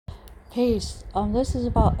Peace. This is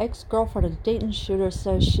about ex-girlfriend of Dayton shooter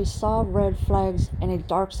says she saw red flags and a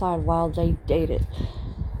dark side while they dated.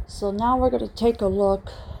 So now we're going to take a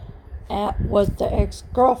look at what the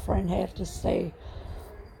ex-girlfriend had to say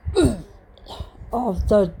of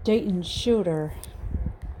the Dayton shooter.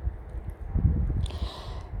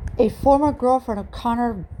 A former girlfriend of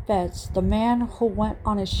Connor Betts, the man who went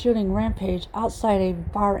on a shooting rampage outside a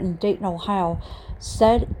bar in Dayton, Ohio,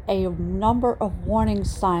 said a number of warning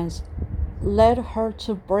signs led her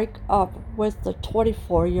to break up with the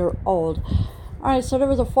 24-year-old. Alright, so there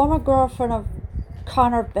was a former girlfriend of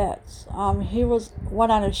Connor Betts. He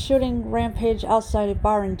went on a shooting rampage outside a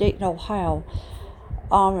bar in Dayton, Ohio.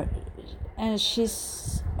 And she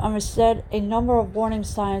said a number of warning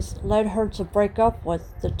signs led her to break up with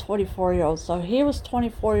the 24-year-old. So he was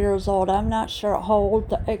 24 years old. I'm not sure how old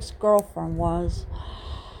the ex-girlfriend was.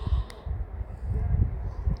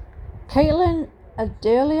 Caitlin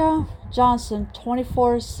Adelia Johnson,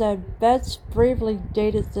 24, said Betts briefly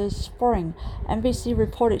dated this spring. NBC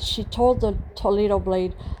reported she told the Toledo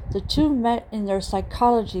Blade the two met in their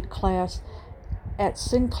psychology class at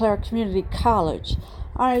Sinclair Community College.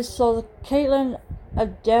 Alright, so Caitlin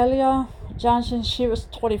Adelia Johnson, she was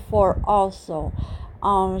 24 also.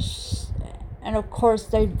 And of course,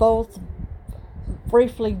 they both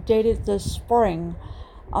briefly dated this spring.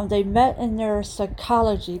 They met in their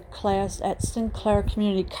psychology class at Sinclair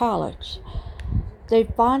Community College. They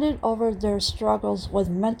bonded over their struggles with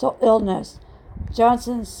mental illness.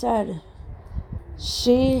 Johnson said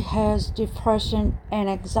she has depression and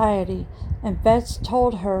anxiety, and Betts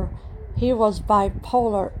told her he was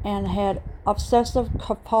bipolar and had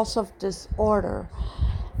obsessive-compulsive disorder.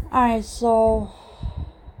 Alright, so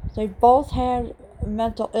they both had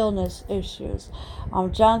mental illness issues.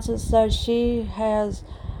 Johnson said she has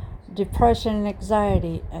depression and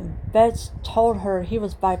anxiety, and Betts told her he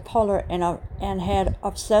was bipolar and had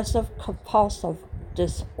obsessive-compulsive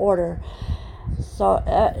disorder. So,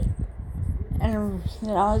 and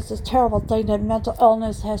it's a terrible thing that mental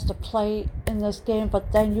illness has to play in this game,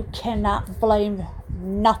 but then you cannot blame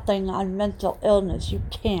nothing on mental illness. You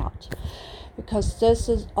can't. Because this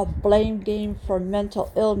is a blame game for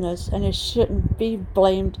mental illness, and it shouldn't be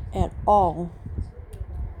blamed at all.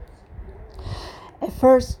 At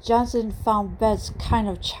first, Johnson found Betts kind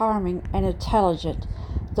of charming and intelligent.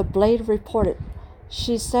 The Blade reported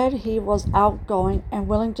she said he was outgoing and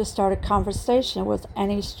willing to start a conversation with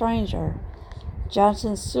any stranger.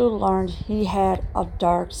 Johnson soon learned he had a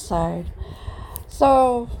dark side.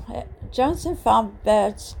 So, Johnson found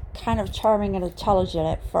Betts kind of charming and intelligent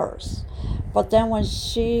at first. But then when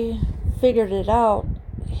she figured it out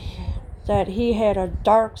that he had a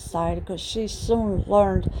dark side, because she soon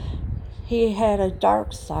learned he had a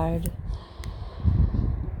dark side.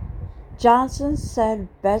 Johnson said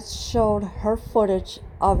Betts showed her footage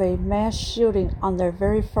of a mass shooting on their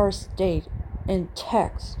very first date in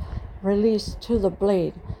text released to the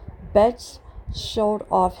Blade. Betts showed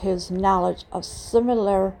off his knowledge of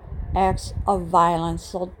similar acts of violence.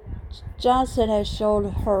 So Johnson has showed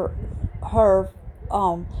her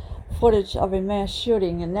footage of a mass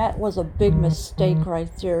shooting, and that was a big mistake right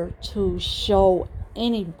there, to show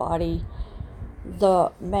anybody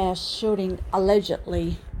the mass shooting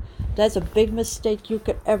allegedly. That's a big mistake you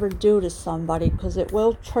could ever do to somebody, because it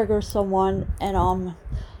will trigger someone and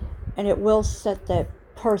it will set that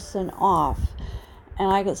person off. And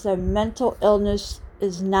like I said, mental illness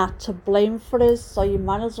is not to blame for this, so you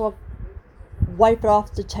might as well wipe it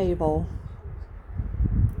off the table.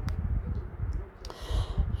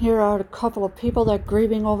 Here are a couple of people that are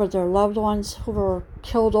grieving over their loved ones who were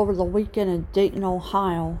killed over the weekend in Dayton,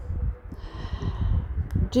 Ohio.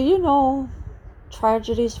 Do you know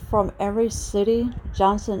tragedies from every city?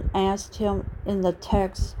 Johnson asked him in the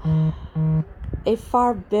text. A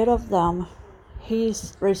far bit of them, he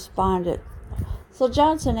responded. So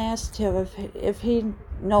Johnson asked him if he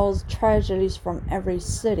knows tragedies from every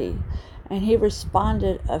city, and he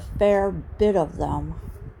responded, a fair bit of them.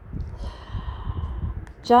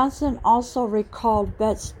 Johnson also recalled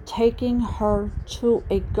Betts taking her to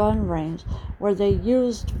a gun range where they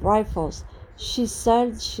used rifles. She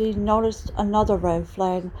said she noticed another red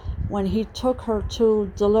flag when he took her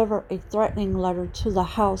to deliver a threatening letter to the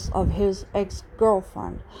house of his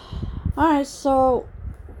ex-girlfriend. Alright, so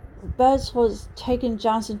Betts was taking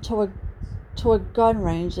Johnson to a gun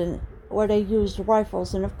range and where they used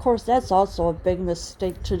rifles, and of course that's also a big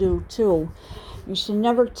mistake to do too. You should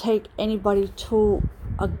never take anybody to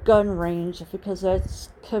a gun range, because that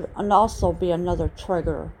could also be another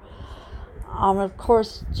trigger. Of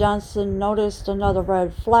course, Johnson noticed another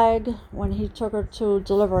red flag when he took her to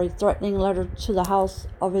deliver a threatening letter to the house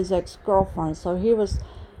of his ex-girlfriend. So he was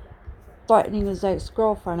threatening his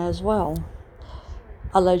ex-girlfriend as well,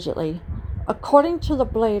 allegedly. According to the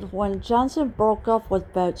Blade, when Johnson broke up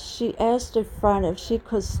with Betts, she asked a friend if she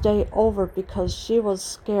could stay over because she was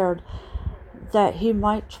scared that he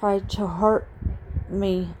might try to hurt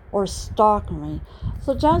me or stalk me.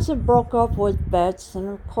 So Johnson broke up with Betts, and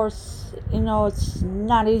of course, it's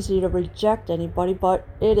not easy to reject anybody, but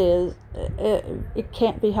it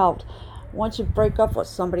can't be helped. Once you break up with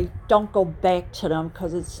somebody, don't go back to them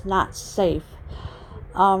because it's not safe.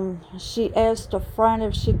 She asked a friend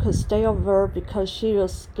if she could stay over because she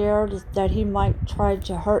was scared that he might try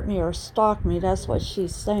to hurt me or stalk me. That's what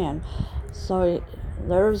she's saying. So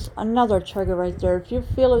there's another trigger right there. If you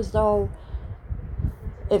feel as though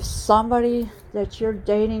if somebody that you're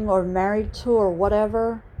dating or married to or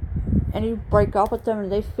whatever, and you break up with them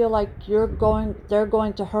and they feel like they're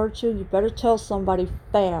going to hurt you, you better tell somebody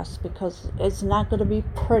fast because it's not going to be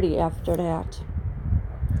pretty after that.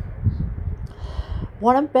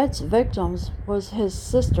 One of Betts' victims was his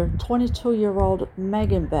sister, 22-year-old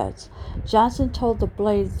Megan Betts. Johnson told the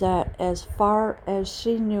Blade that as far as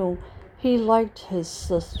she knew, he liked his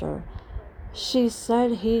sister. She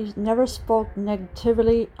said he never spoke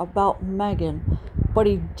negatively about Megan, but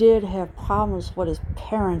he did have problems with his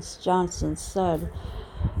parents, Johnson said.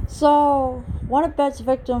 So, one of Betts'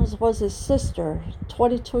 victims was his sister,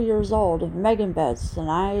 22 years old, Megan Betts, and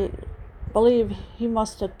I believe he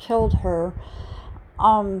must have killed her.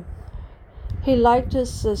 He liked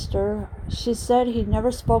his sister. She said he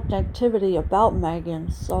never spoke negativity about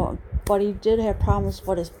Megan, but he did have problems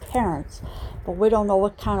with his parents. But we don't know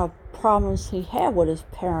what kind of problems he had with his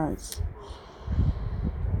parents.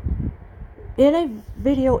 In a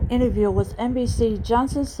video interview with NBC,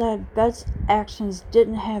 Johnson said Betts' actions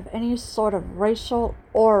didn't have any sort of racial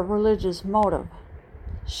or religious motive.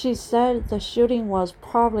 She said the shooting was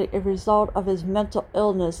probably a result of his mental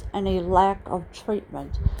illness and a lack of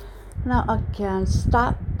treatment. Now again,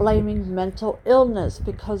 stop blaming mental illness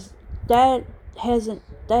because that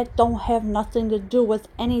don't have nothing to do with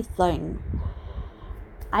anything.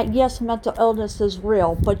 Yes, mental illness is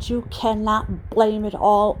real, but you cannot blame it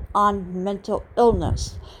all on mental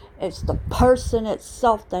illness. It's the person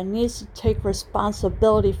itself that needs to take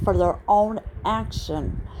responsibility for their own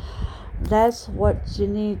action. That's what you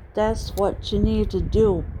need to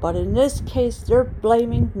do. But in this case, they're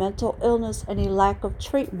blaming mental illness and a lack of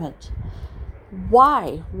treatment.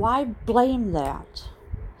 Why? Why blame that?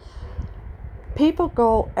 People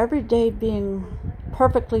go every day being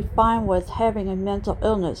perfectly fine with having a mental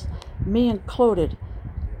illness, me included,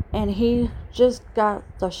 and he just got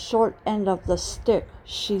the short end of the stick,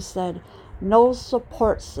 she said. No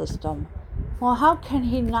support system. Well, how can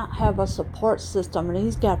he not have a support system and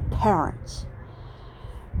he's got parents?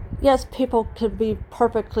 Yes, people could be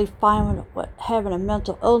perfectly fine with having a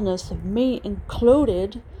mental illness, me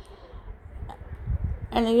included.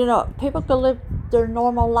 And people could live their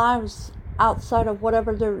normal lives outside of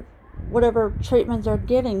whatever treatment they're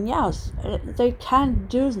getting. Yes, they can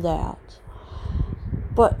do that.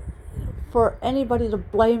 But for anybody to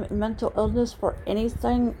blame mental illness for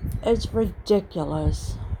anything is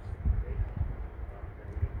ridiculous.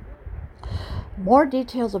 More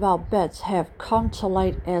details about Betts have come to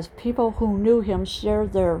light as people who knew him share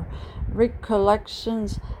their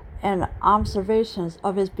recollections and observations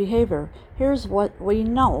of his behavior. Here's what we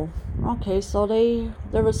know. Okay, so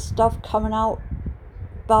there was stuff coming out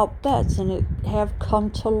about Betts, and it have come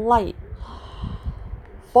to light.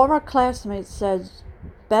 Former classmates said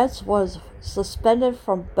Betts was suspended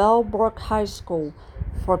from Bellbrook High School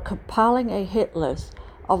for compiling a hit list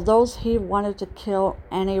of those he wanted to kill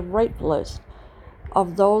and a rape list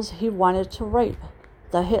of those he wanted to rape.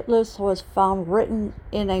 The hit list was found written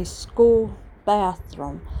in a school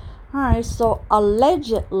bathroom. Alright, so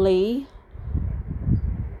allegedly,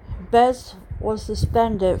 Betts was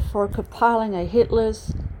suspended for compiling a hit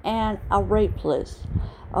list and a rape list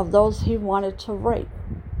of those he wanted to rape.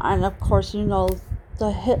 And of course,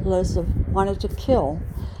 the hit list of wanted to kill.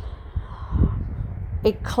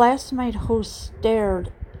 A classmate who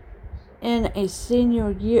starred in a senior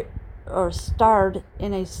year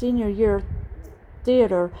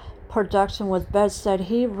theater production with Betts said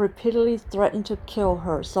he repeatedly threatened to kill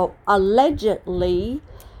her. So allegedly,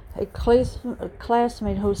 a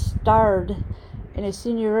classmate who starred in a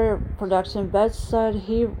senior year production, Betts said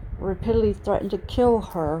he repeatedly threatened to kill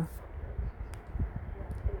her.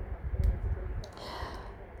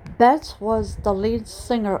 Betts was the lead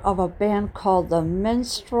singer of a band called the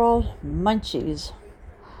Minstrel Munchies.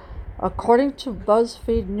 According to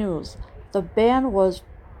BuzzFeed News, the band was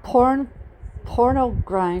porno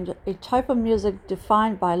grind, a type of music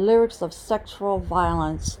defined by lyrics of sexual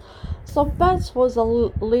violence. So Betts was a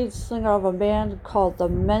lead singer of a band called the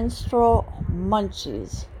Menstrual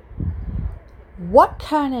Munchies. What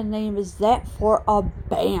kind of name is that for a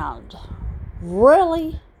band?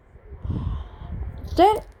 Really?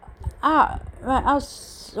 Oh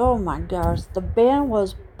my gosh. The band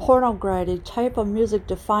was pornography, a type of music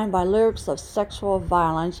defined by lyrics of sexual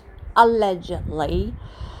violence, allegedly.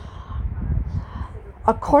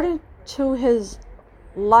 According to his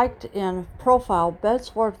LinkedIn profile,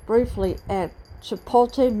 Betts worked briefly at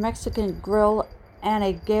Chipotle Mexican Grill and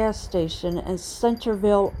a gas station in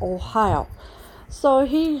Centerville, Ohio. So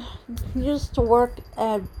he used to work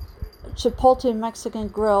at Chipotle Mexican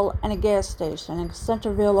Grill and a gas station in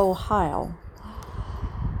Centerville, Ohio.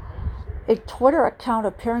 A Twitter account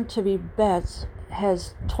appearing to be Betts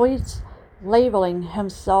has tweets labeling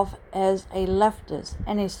himself as a leftist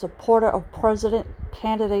and a supporter of President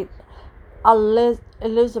candidate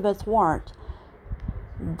Elizabeth Warren.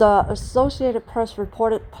 The Associated Press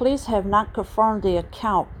reported police have not confirmed the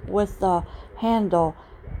account, with the handle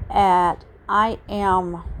at I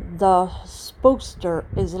am the spookster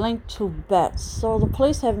is linked to Betts. So the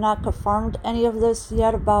police have not confirmed any of this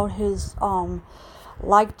yet about his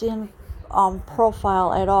LinkedIn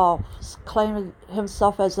profile at all, claiming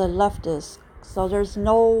himself as a leftist. So there's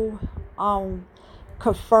no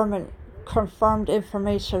confirmed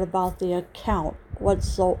information about the account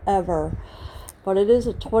whatsoever. But it is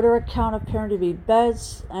a Twitter account appearing to be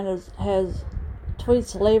Betts, and it has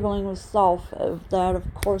tweets labeling himself of that,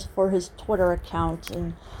 of course, for his Twitter account.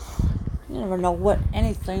 And you never know what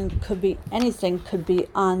anything could be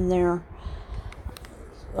on there.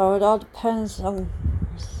 So it all depends on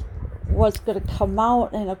what's going to come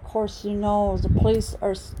out, and of course, the police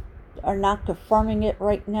are not confirming it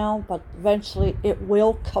right now, but eventually it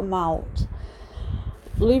will come out.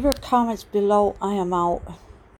 Leave your comments below. I am out.